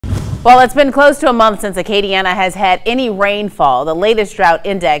Well, it's been close to a month since Acadiana has had any rainfall. The latest drought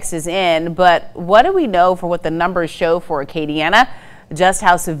index is in, but what do we know for what the numbers show for Acadiana? Just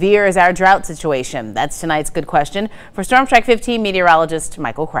how severe is our drought situation? That's tonight's good question for Storm Track 15 meteorologist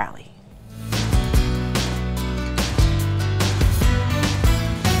Michael Crowley.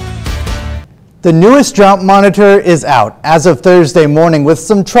 The newest drought monitor is out as of Thursday morning with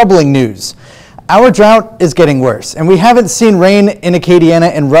some troubling news. Our drought is getting worse, and we haven't seen rain in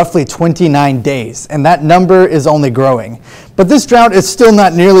Acadiana in roughly 29 days, and that number is only growing. But this drought is still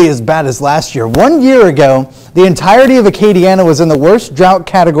not nearly as bad as last year. 1 year ago, the entirety of Acadiana was in the worst drought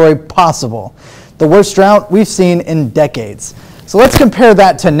category possible, the worst drought we've seen in decades. So let's compare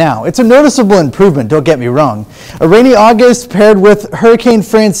that to now. It's a noticeable improvement, don't get me wrong. A rainy August paired with Hurricane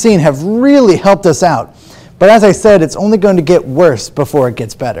Francine have really helped us out. But as I said, it's only going to get worse before it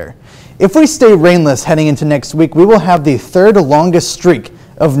gets better. If we stay rainless heading into next week, we will have the third longest streak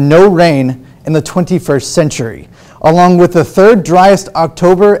of no rain in the 21st century, along with the third driest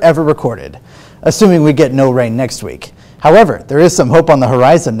October ever recorded, assuming we get no rain next week. However, there is some hope on the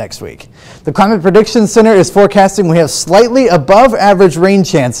horizon next week. The Climate Prediction Center is forecasting we have slightly above average rain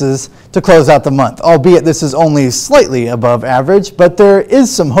chances to close out the month, albeit this is only slightly above average, but there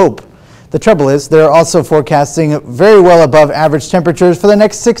is some hope. The trouble is, they're also forecasting very well above average temperatures for the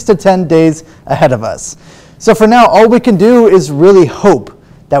next 6 to 10 days ahead of us. So for now, all we can do is really hope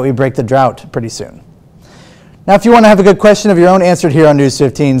that we break the drought pretty soon. Now, if you want to have a good question of your own answered here on News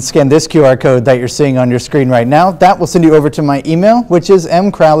 15, scan this QR code that you're seeing on your screen right now. That will send you over to my email, which is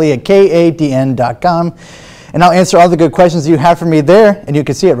mcrowley@kadn.com. And I'll answer all the good questions you have for me there, and you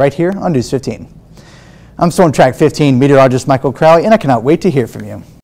can see it right here on News 15. I'm Storm Track 15 meteorologist Michael Crowley, and I cannot wait to hear from you.